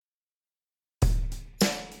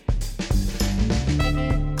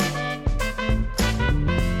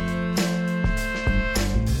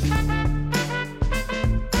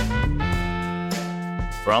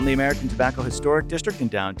From the American Tobacco Historic District in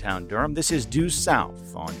downtown Durham, this is Due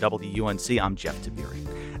South on WUNC. I'm Jeff Tiberii.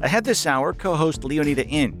 Ahead this hour, co-host Leonida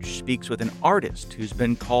Inge speaks with an artist who's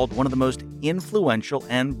been called one of the most influential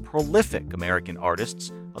and prolific American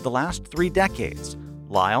artists of the last 3 decades,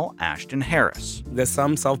 Lyle Ashton Harris. There's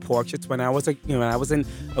some self-portraits when I was in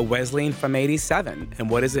a Wesleyan from '87, and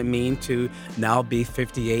what does it mean to now be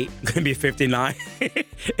 58, going to be 59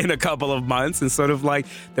 in a couple of months, and sort of like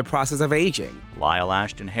the process of aging. Lyle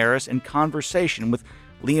Ashton Harris in conversation with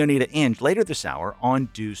Leonida Inge later this hour on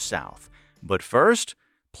Due South. But first,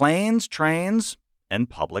 planes, trains, and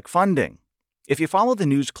public funding. If you follow the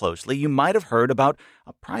news closely, you might have heard about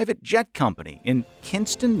a private jet company in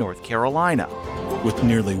Kinston, North Carolina. With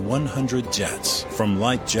nearly 100 jets, from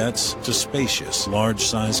light jets to spacious,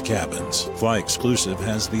 large-sized cabins, Fly Exclusive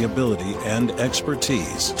has the ability and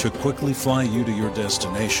expertise to quickly fly you to your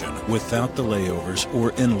destination without the layovers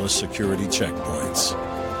or endless security checkpoints.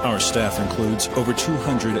 Our staff includes over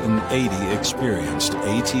 280 experienced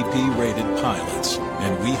ATP-rated pilots,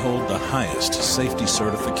 and we hold the highest safety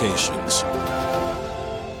certifications.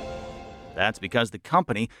 That's because the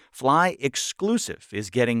company, Fly Exclusive, is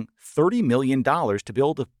getting $30 million to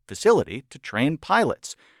build a facility to train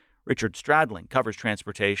pilots. Richard Stradling covers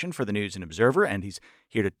transportation for the News and Observer, and he's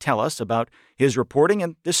here to tell us about his reporting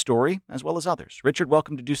and this story, as well as others. Richard,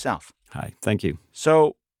 welcome to Due South. Hi, thank you.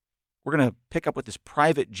 So we're going to pick up with this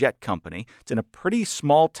private jet company. It's in a pretty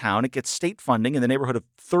small town. It gets state funding in the neighborhood of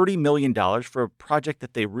 $30 million for a project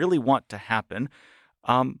that they really want to happen.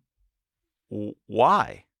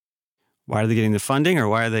 Why? Why are they getting the funding, or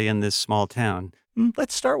why are they in this small town?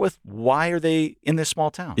 Let's start with why are they in this small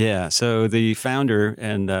town? Yeah, so the founder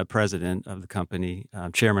and president of the company,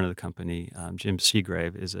 chairman of the company, Jim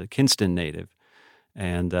Seagrave, is a Kinston native.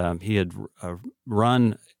 And he had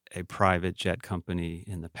run a private jet company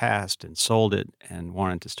in the past and sold it and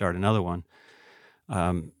wanted to start another one.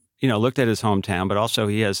 Looked at his hometown, but also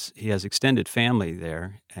he has extended family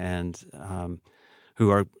there, and who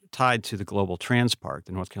are tied to the Global Trans Park,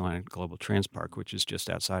 the North Carolina Global Trans Park, which is just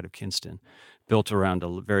outside of Kinston, built around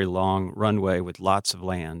a very long runway with lots of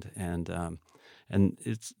land. And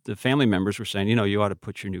it's the family members were saying, you ought to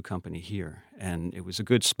put your new company here. And it was a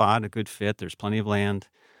good spot, a good fit. There's plenty of land,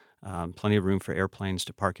 plenty of room for airplanes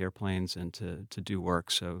to park airplanes and to do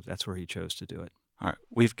work. So that's where he chose to do it. All right.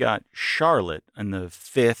 We've got Charlotte in the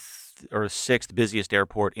 5th or 6th busiest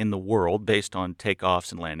airport in the world based on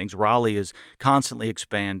takeoffs and landings. Raleigh is constantly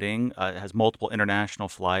expanding, has multiple international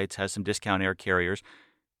flights, has some discount air carriers.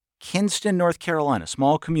 Kinston, North Carolina,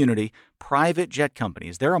 small community, private jet company.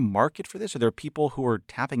 Is there a market for this? Are there people who are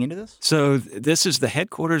tapping into this? So this is the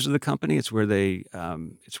headquarters of the company. It's where they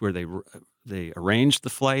arrange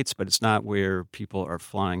the flights, but it's not where people are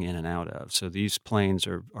flying in and out of. So these planes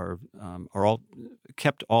are all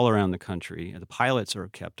kept all around the country. The pilots are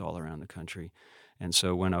kept all around the country. And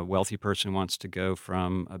so when a wealthy person wants to go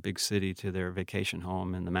from a big city to their vacation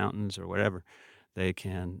home in the mountains or whatever, they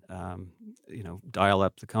can, dial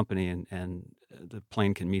up the company and the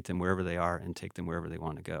plane can meet them wherever they are and take them wherever they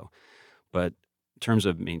want to go. But in terms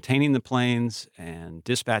of maintaining the planes and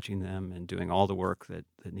dispatching them and doing all the work that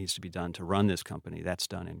needs to be done to run this company, that's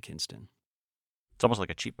done in Kinston. It's almost like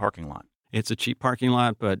a cheap parking lot. It's a cheap parking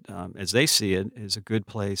lot, but as they see it, is a good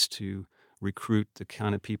place to recruit the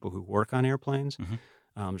kind of people who work on airplanes. Mm-hmm.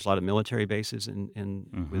 There's a lot of military bases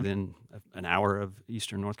in within an hour of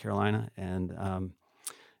eastern North Carolina, and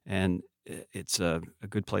it's a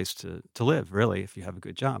good place to live, really, if you have a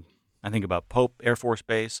good job. I think about Pope Air Force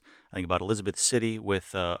Base. I think about Elizabeth City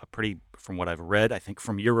with a pretty, from what I've read, I think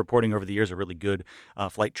from your reporting over the years, a really good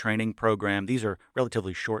flight training program. These are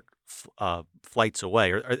relatively short flights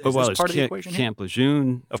away. Is this part of the equation Camp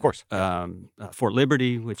Lejeune, of course. Fort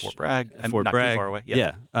Liberty, which Fort Bragg, Fort not Bragg, too far away.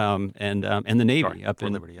 Yeah, and the Navy up Fort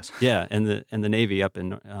in Liberty, yes. Yeah, and the Navy up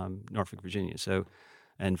in Norfolk, Virginia.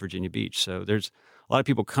 And Virginia Beach. So there's a lot of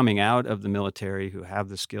people coming out of the military who have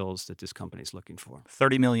the skills that this company's looking for.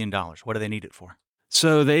 $30 million. What do they need it for?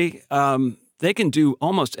 So they can do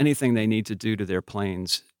almost anything they need to do to their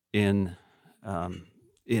planes in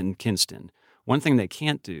Kinston. One thing they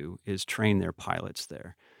can't do is train their pilots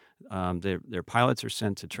there. Their pilots are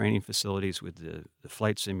sent to training facilities with the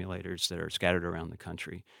flight simulators that are scattered around the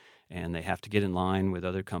country, and they have to get in line with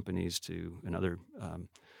other companies and other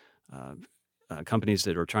companies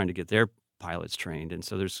that are trying to get their pilots trained. And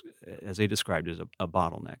so there's, as they described it, a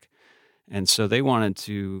bottleneck. And so they wanted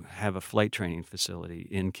to have a flight training facility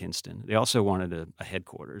in Kinston. They also wanted a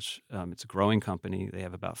headquarters. It's a growing company. They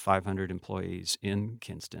have about 500 employees in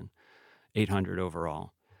Kinston, 800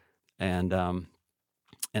 overall. And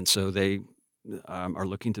so they are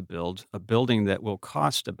looking to build a building that will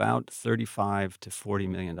cost about $35 to $40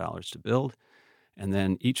 million to build. And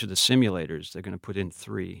then each of the simulators, they're going to put in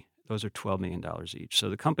 3. Those are $12 million each. So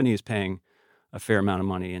the company is paying a fair amount of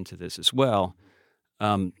money into this as well.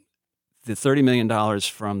 The $30 million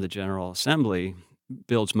from the General Assembly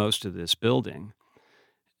builds most of this building.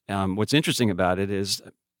 What's interesting about it is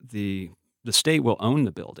the state will own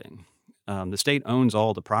the building. The state owns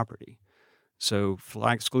all the property. So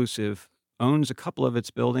Fly Exclusive owns a couple of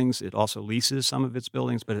its buildings. It also leases some of its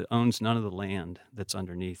buildings, but it owns none of the land that's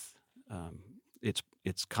underneath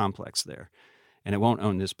its complex there. And it won't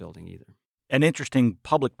own this building either. An interesting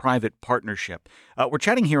public-private partnership. We're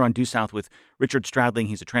chatting here on Due South with Richard Stradling.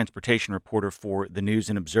 He's a transportation reporter for the News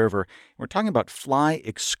and Observer. We're talking about Fly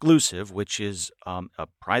Exclusive, which is a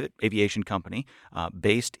private aviation company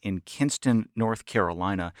based in Kinston, North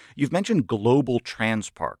Carolina. You've mentioned Global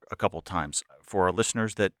Transpark a couple times. For our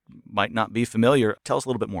listeners that might not be familiar, tell us a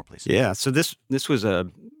little bit more, please. Yeah, so this was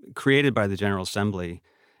created by the General Assembly,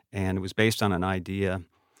 and it was based on an idea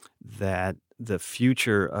that the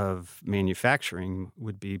future of manufacturing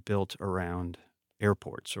would be built around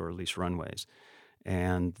airports, or at least runways,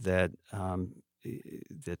 and that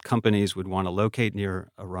that companies would want to locate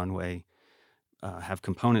near a runway, have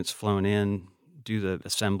components flown in, do the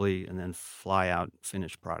assembly, and then fly out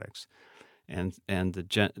finished products. And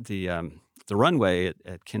the runway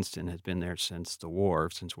at Kinston has been there since the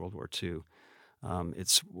war, since World War II.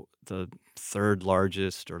 It's the third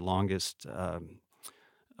largest or longest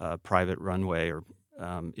private runway, or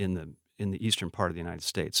in the eastern part of the United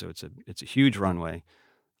States. So it's a huge runway,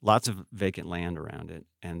 lots of vacant land around it,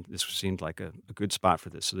 and this seemed like a good spot for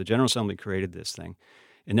this. So the General Assembly created this thing.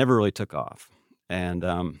 It never really took off, and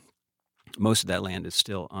most of that land is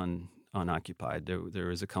still unoccupied. There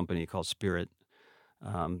is a company called Spirit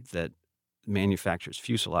that manufactures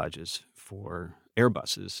fuselages for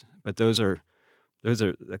Airbuses, but those are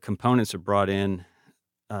the components are brought in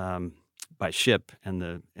by ship, and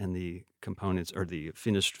the components, or the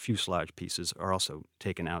finished fuselage pieces, are also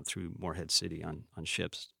taken out through Morehead City on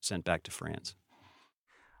ships sent back to France.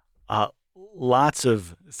 Lots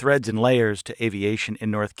of threads and layers to aviation in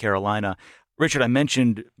North Carolina. Richard, I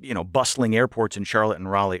mentioned bustling airports in Charlotte and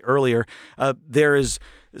Raleigh earlier. There is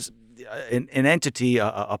an entity,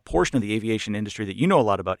 a portion of the aviation industry that you know a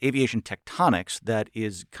lot about, aviation tectonics, that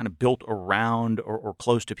is kind of built around or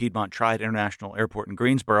close to Piedmont Triad International Airport in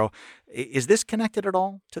Greensboro. Is this connected at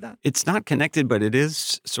all to that? It's not connected, but it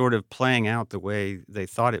is sort of playing out the way they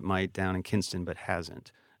thought it might down in Kinston, but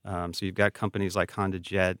hasn't. So you've got companies like Honda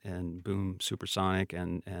Jet and Boom Supersonic,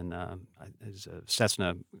 and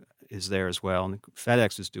Cessna is there as well, and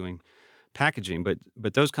FedEx is doing packaging.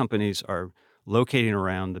 But those companies are locating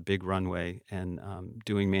around the big runway and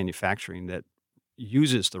doing manufacturing that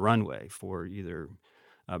uses the runway for either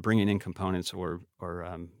bringing in components or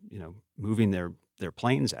moving their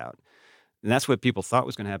planes out. And that's what people thought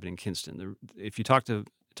was going to happen in Kinston. If you talk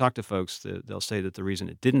to folks, they'll say that the reason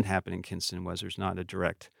it didn't happen in Kinston was there's not a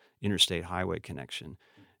direct interstate highway connection,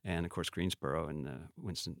 and of course Greensboro and the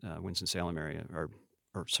Winston-Salem area are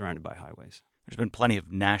surrounded by highways. There's been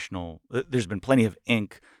plenty of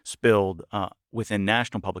ink spilled within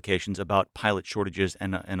national publications about pilot shortages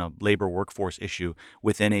and a labor workforce issue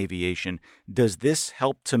within aviation. Does this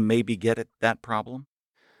help to maybe get at that problem?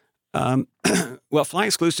 Well, Fly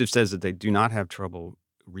Exclusive says that they do not have trouble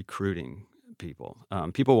recruiting people.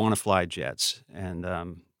 People want to fly jets, and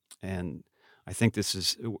I think this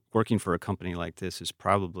is working for a company like this is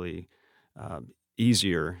probably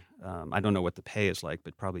easier. I don't know what the pay is like,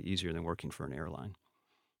 but probably easier than working for an airline.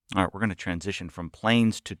 All right, we're going to transition from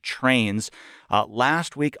planes to trains.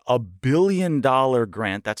 Last week, $1 billion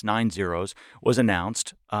grant, that's 9 zeros, was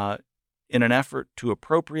announced in an effort to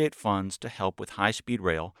appropriate funds to help with high-speed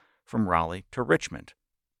rail from Raleigh to Richmond.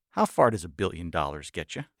 How far does $1 billion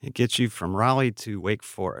get you? It gets you from Raleigh to Wake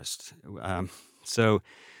Forest. So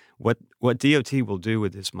what DOT will do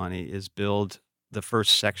with this money is build the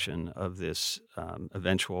first section of this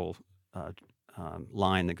eventual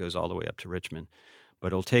line that goes all the way up to Richmond. But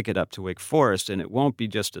it'll take it up to Wake Forest, and it won't be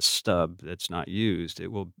just a stub that's not used.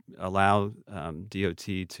 It will allow DOT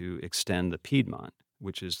to extend the Piedmont,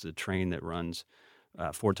 which is the train that runs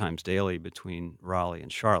 4 times daily between Raleigh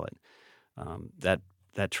and Charlotte.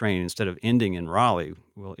 That train, instead of ending in Raleigh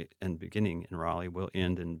and beginning in Raleigh, will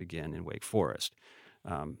end and begin in Wake Forest,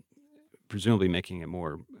 presumably making it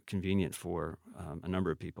more convenient for a number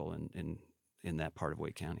of people in that part of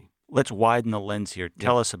Wake County. Let's widen the lens here.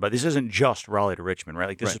 Tell us about this. Isn't just Raleigh to Richmond, right?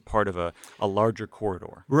 Like this is part of a larger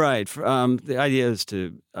corridor. Right. The idea is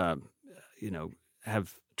to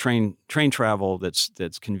have train travel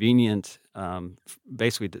that's convenient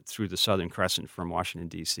basically through the Southern Crescent from Washington,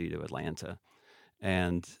 D.C. to Atlanta.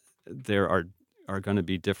 And there are going to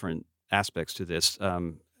be different aspects to this.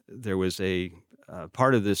 There was a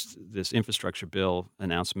part of this infrastructure bill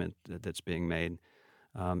announcement that's being made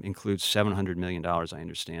includes $700 million, I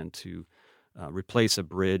understand, to replace a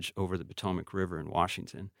bridge over the Potomac River in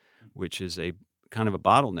Washington, which is a kind of a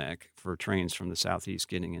bottleneck for trains from the southeast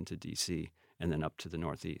getting into D.C. and then up to the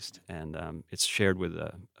northeast. And it's shared with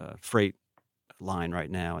a freight line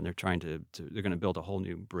right now, and they're they're going to build a whole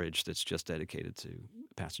new bridge that's just dedicated to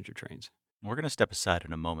passenger trains. We're going to step aside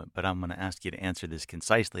in a moment, but I'm going to ask you to answer this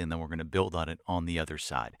concisely, and then we're going to build on it on the other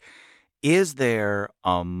side. Is there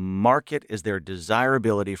a market, is there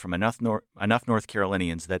desirability from enough North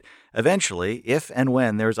Carolinians that eventually, if and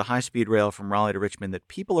when there's a high-speed rail from Raleigh to Richmond, that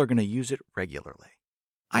people are going to use it regularly?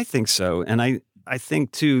 I think so. And I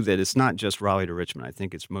think, too, that it's not just Raleigh to Richmond. I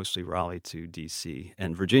think it's mostly Raleigh to D.C.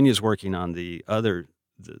 And Virginia's working on the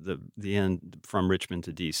end from Richmond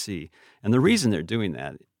to D.C. And the reason they're doing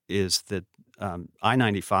that is that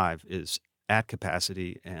I-95 is at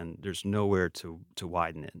capacity and there's nowhere to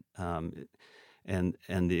widen it. And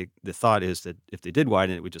the thought is that if they did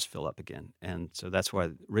widen it, it would just fill up again. And so that's why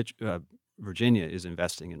Virginia is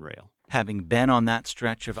investing in rail. Having been on that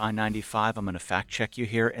stretch of I-95, I'm going to fact-check you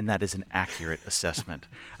here, and that is an accurate assessment.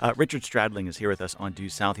 Richard Stradling is here with us on Due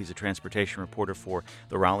South. He's a transportation reporter for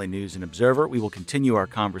the Raleigh News and Observer. We will continue our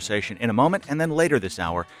conversation in a moment, and then later this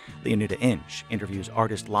hour, Leonida Inge interviews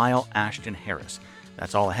artist Lyle Ashton Harris.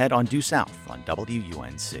 That's all ahead on Due South on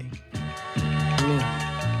WUNC.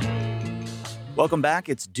 Welcome back.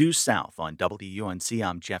 It's Due South on WUNC.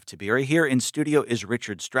 I'm Jeff Tiberii. Here in studio is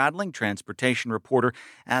Richard Stradling, transportation reporter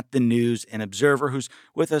at the News and Observer, who's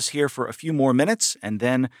with us here for a few more minutes, and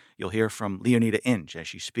then you'll hear from Leonida Inge as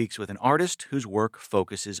she speaks with an artist whose work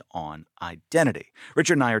focuses on identity.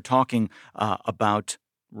 Richard and I are talking about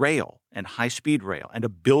rail and high-speed rail and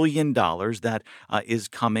 $1 billion that is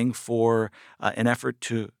coming for an effort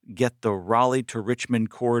to get the Raleigh to Richmond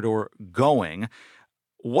corridor going.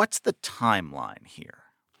 What's the timeline here?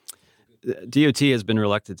 DOT has been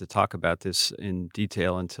reluctant to talk about this in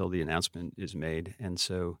detail until the announcement is made. And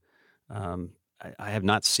so I have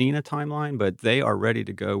not seen a timeline, but they are ready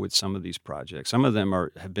to go with some of these projects. Some of them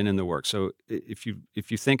have been in the works. So if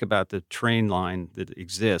you think about the train line that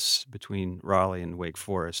exists between Raleigh and Wake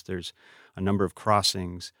Forest, there's a number of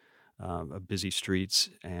crossings of busy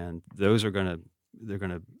streets, and they're going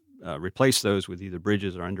to replace those with either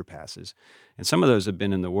bridges or underpasses. And some of those have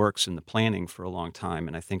been in the works and the planning for a long time,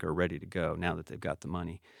 and I think are ready to go now that they've got the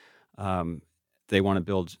money. They want to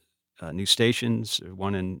build new stations,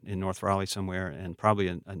 one in North Raleigh somewhere, and probably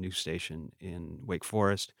a new station in Wake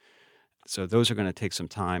Forest. So those are going to take some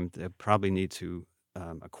time. They probably need to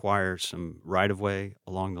acquire some right-of-way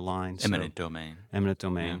along the line. Eminent domain. Eminent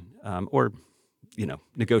domain. Yeah. Or,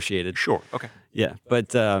 negotiated. Sure. Okay. Yeah.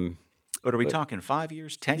 But are we talking 5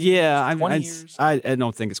 years, 10 years, yeah, 20 years? I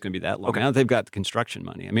don't think it's going to be that long. Okay. Now they've got the construction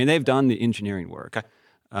money. I mean, they've done the engineering work. Okay.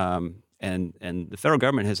 And the federal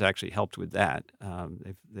government has actually helped with that.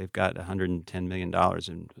 They've got $110 million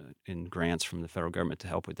in grants from the federal government to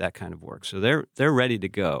help with that kind of work. So they're ready to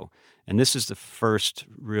go. And this is the first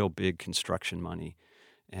real big construction money.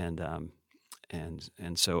 And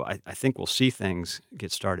so I think we'll see things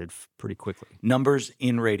get started pretty quickly. Numbers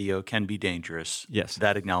in radio can be dangerous. Yes.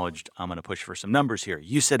 That acknowledged. I'm going to push for some numbers here.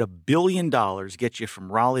 You said $1 billion gets you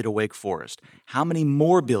from Raleigh to Wake Forest. How many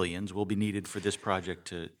more billions will be needed for this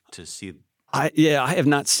project to see? I have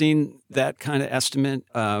not seen that kind of estimate.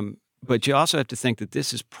 But you also have to think that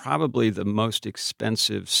this is probably the most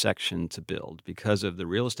expensive section to build because of the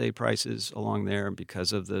real estate prices along there,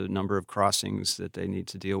 because of the number of crossings that they need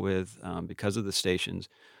to deal with, because of the stations.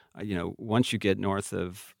 Once you get north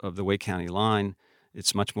of the Wake County line,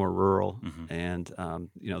 it's much more rural, mm-hmm. and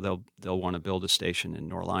they'll want to build a station in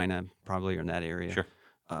Norlina, probably, or in that area. Sure.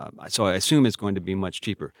 So I assume it's going to be much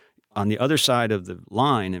cheaper. On the other side of the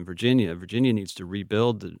line in Virginia needs to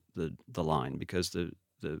rebuild the line because the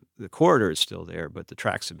corridor is still there, but the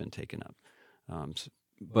tracks have been taken up.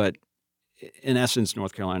 But in essence,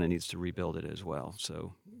 North Carolina needs to rebuild it as well.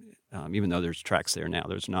 So even though there's tracks there now,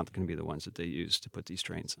 there's not going to be the ones that they use to put these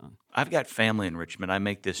trains on. I've got family in Richmond. I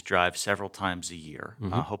make this drive several times a year.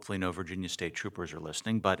 Mm-hmm. Hopefully no Virginia State troopers are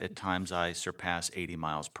listening, but at times I surpass 80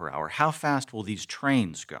 miles per hour. How fast will these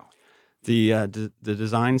trains go? The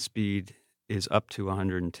design speed is up to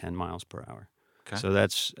 110 miles per hour. Okay. So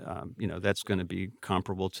that's going to be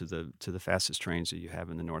comparable to the fastest trains that you have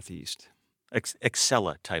in the Northeast.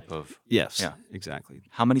 Excella type of. Yes, Yeah. exactly.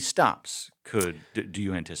 How many stops do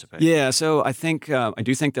you anticipate? Yeah, so I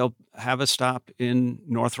do think they'll have a stop in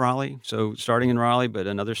North Raleigh. So starting in Raleigh, but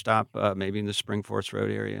another stop maybe in the Spring Forest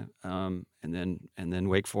Road area, and then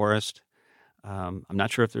Wake Forest. I'm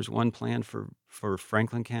not sure if there's one planned for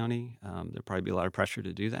Franklin County. There'll probably be a lot of pressure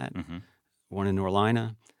to do that. Mm-hmm. One in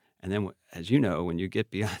Norlina, and then as you know, when you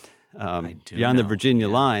get beyond I do beyond the know, Virginia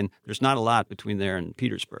yeah. line, there's not a lot between there and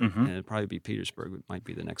Petersburg, Mhm. and it'd probably be Petersburg might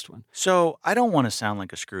be the next one. So I don't want to sound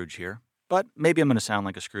like a Scrooge here, but maybe I'm going to sound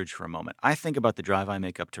like a Scrooge for a moment. I think about the drive I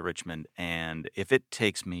make up to Richmond, and if it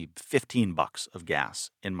takes me $15 of gas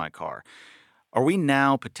in my car, are we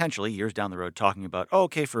now potentially years down the road talking about, oh,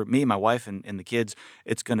 okay, for me, my wife, and the kids,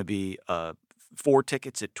 it's going to be 4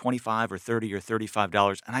 tickets at $25 or $30 or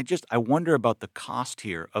 $35? And I wonder about the cost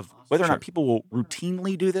here of whether or Sure. not people will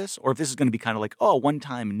routinely do this, or if this is going to be kind of like, oh, a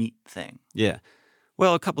one-time neat thing. Yeah.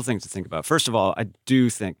 Well, a couple of things to think about. First of all, I do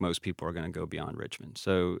think most people are going to go beyond Richmond.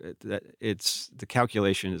 So the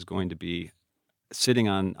calculation is going to be sitting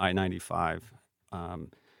on I-95,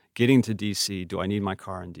 getting to D.C. Do I need my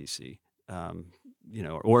car in D.C.?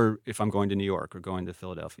 Or if I'm going to New York or going to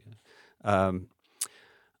Philadelphia.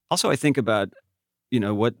 Also, I think about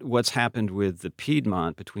what's happened with the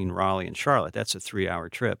Piedmont between Raleigh and Charlotte. That's a 3-hour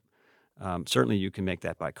trip. Certainly, you can make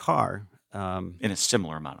that by car. In a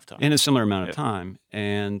similar amount of time. In a similar amount of Yeah. time,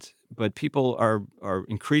 but people are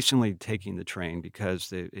increasingly taking the train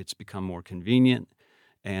because it's become more convenient,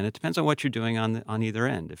 and it depends on what you're doing on either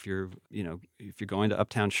end. If you're going to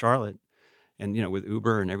Uptown Charlotte, and with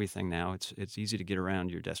Uber and everything now, it's easy to get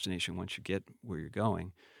around your destination once you get where you're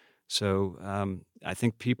going. So I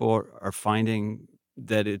think people are finding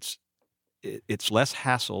that it's less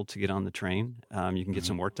hassle to get on the train. You can get Mhm.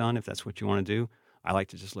 some work done if that's what you want to do. I like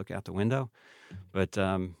to just look out the window, but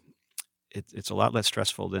it's a lot less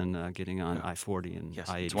stressful than getting on I-40 and Yes,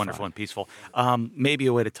 I-85. it's wonderful and peaceful. Maybe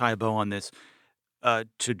a way to tie a bow on this,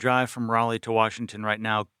 to drive from Raleigh to Washington right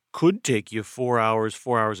now could take you 4 hours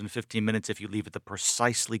and 15 minutes if you leave at the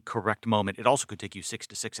precisely correct moment. It also could take you 6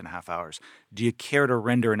 to 6.5 hours. Do you care to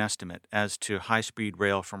render an estimate as to high-speed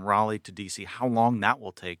rail from Raleigh to D.C., how long that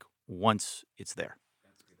will take once it's there?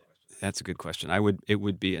 That's a good question. It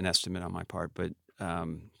would be an estimate on my part, but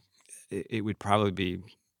it would probably be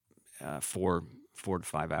 4 to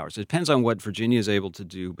 5 hours. It depends on what Virginia is able to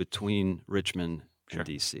do between Richmond and Sure.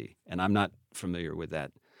 D.C., and I'm not familiar with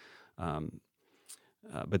that.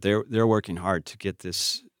 But they're working hard to get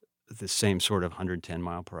this same sort of 110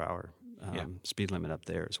 mile per hour Yeah. speed limit up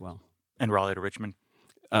there as well. And Raleigh to Richmond?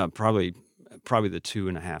 Probably the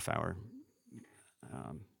 2.5 hour.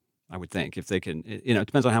 I would think if they can. It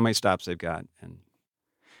depends on how many stops they've got. And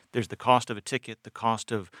There's the cost of a ticket, the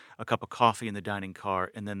cost of a cup of coffee in the dining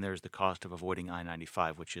car, and then there's the cost of avoiding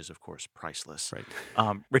I-95, which is, of course, priceless.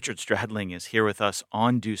 right. Richard Stradling is here with us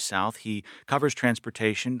on Due South. He covers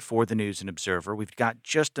transportation for the News and Observer. We've got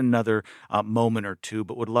just another moment or two,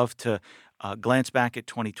 but would love to glance back at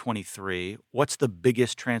 2023. What's the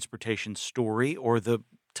biggest transportation story or the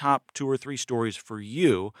top 2 or 3 stories for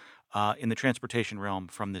you in the transportation realm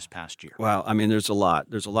from this past year? Well, I mean, there's a lot.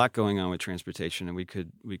 There's a lot going on with transportation, and we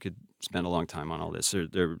could spend a long time on all this.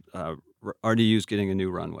 RDU is getting a new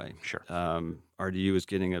runway. Sure. RDU is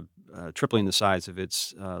getting a tripling the size of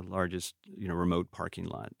its largest remote parking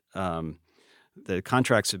lot. The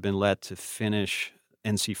contracts have been let to finish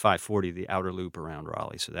NC 540, the outer loop around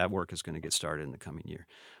Raleigh. So that work is going to get started in the coming year.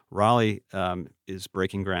 Raleigh is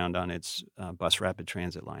breaking ground on its bus rapid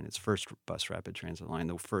transit line, its first bus rapid transit line,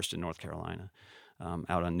 the first in North Carolina,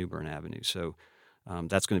 out on New Bern Avenue. So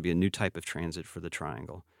that's going to be a new type of transit for the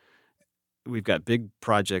Triangle. We've got big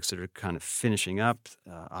projects that are kind of finishing up,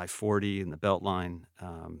 I-40 and the Beltline.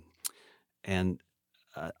 And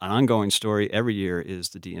an ongoing story every year is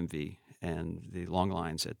the DMV and the long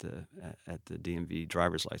lines at the DMV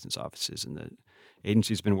driver's license offices. And the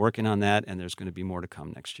agency's been working on that, and there's going to be more to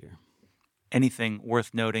come next year. Anything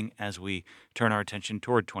worth noting as we turn our attention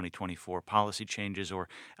toward 2024, policy changes or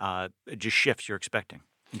just shifts you're expecting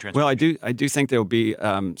in transportation? Well, I do think there'll be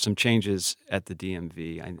some changes at the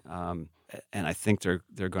DMV, and I think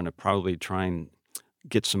they're going to probably try and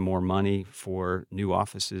get some more money for new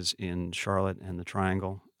offices in Charlotte and the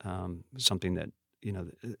Triangle. Something that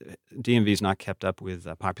DMV's not kept up with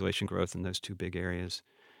population growth in those two big areas,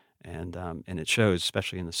 and it shows,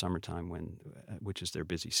 especially in the summertime which is their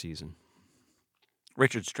busy season.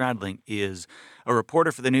 Richard Stradling is a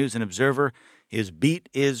reporter for the News and Observer. His beat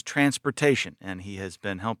is transportation, and he has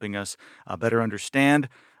been helping us better understand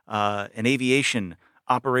an aviation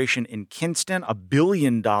operation in Kinston, a $1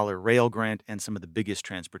 billion rail grant, and some of the biggest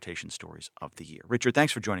transportation stories of the year. Richard,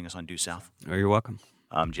 thanks for joining us on Due South. Oh, you're welcome.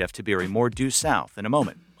 I'm Jeff Tiberii. More Due South in a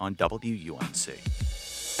moment on WUNC.